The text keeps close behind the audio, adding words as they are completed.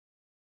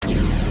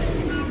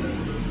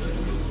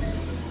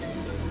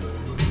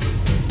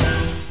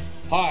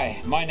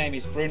Hi, my name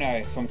is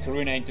Bruno from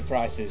Karuna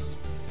Enterprises.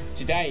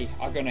 Today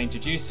I'm going to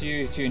introduce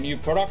you to a new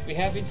product we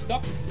have in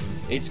stock.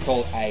 It's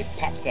called a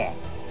PAPSA,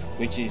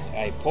 which is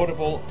a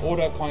portable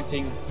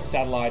auto-pointing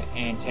satellite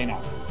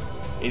antenna.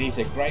 It is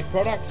a great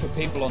product for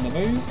people on the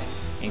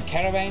move, in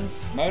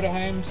caravans,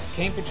 motorhomes,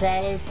 camper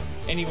trailers,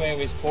 anywhere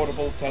with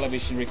portable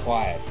television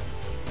required.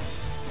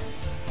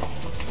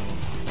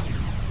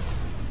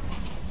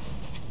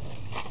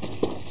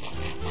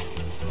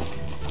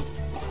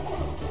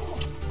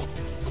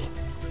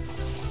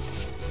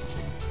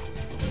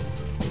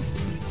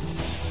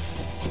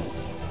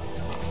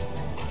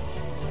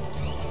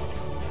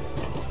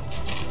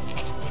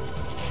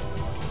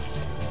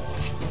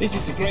 This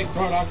is a great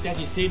product. As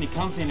you see, it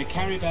comes in a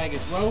carry bag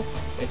as well.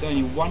 There's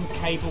only one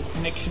cable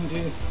connection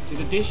to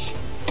the dish.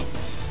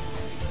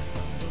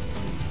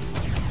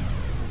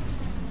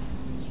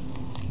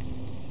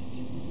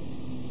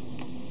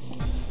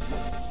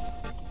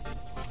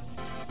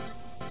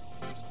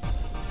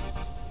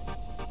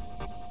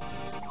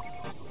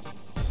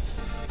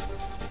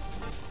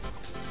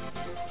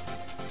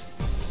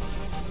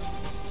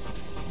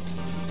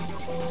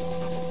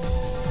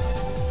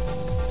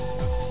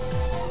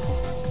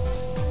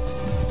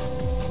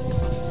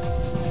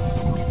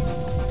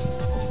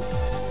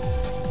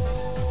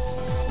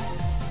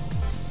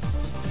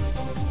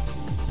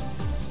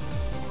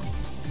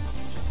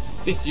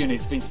 This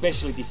unit's been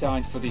specially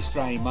designed for the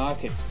Australian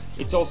market.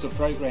 It's also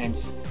programmed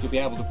to be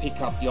able to pick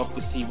up the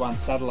Optus C1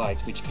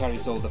 satellite, which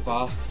carries all the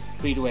vast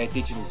free-to-air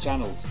digital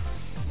channels.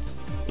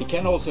 It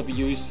can also be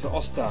used for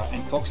Ostar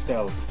and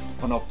Foxtel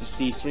on Optus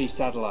D3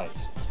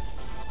 satellite.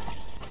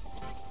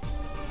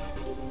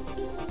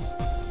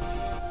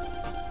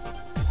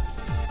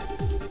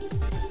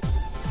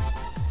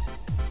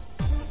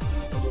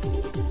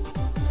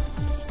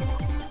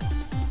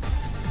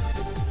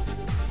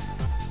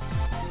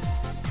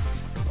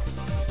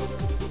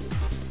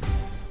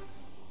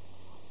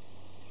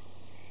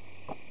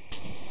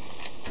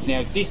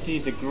 Now this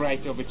is a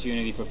great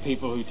opportunity for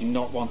people who do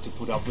not want to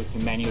put up with the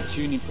manual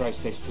tuning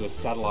process to a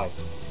satellite.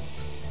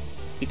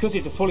 Because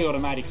it's a fully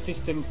automatic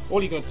system,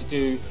 all you got to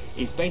do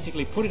is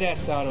basically put it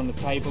outside on the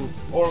table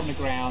or on the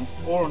ground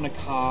or on the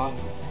car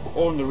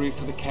or on the roof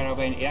of the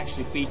caravan. It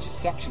actually features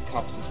suction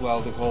cups as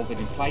well to hold it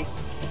in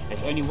place.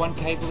 There's only one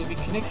cable to be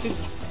connected,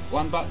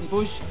 one button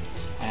push,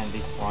 and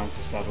this finds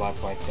the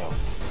satellite by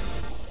itself.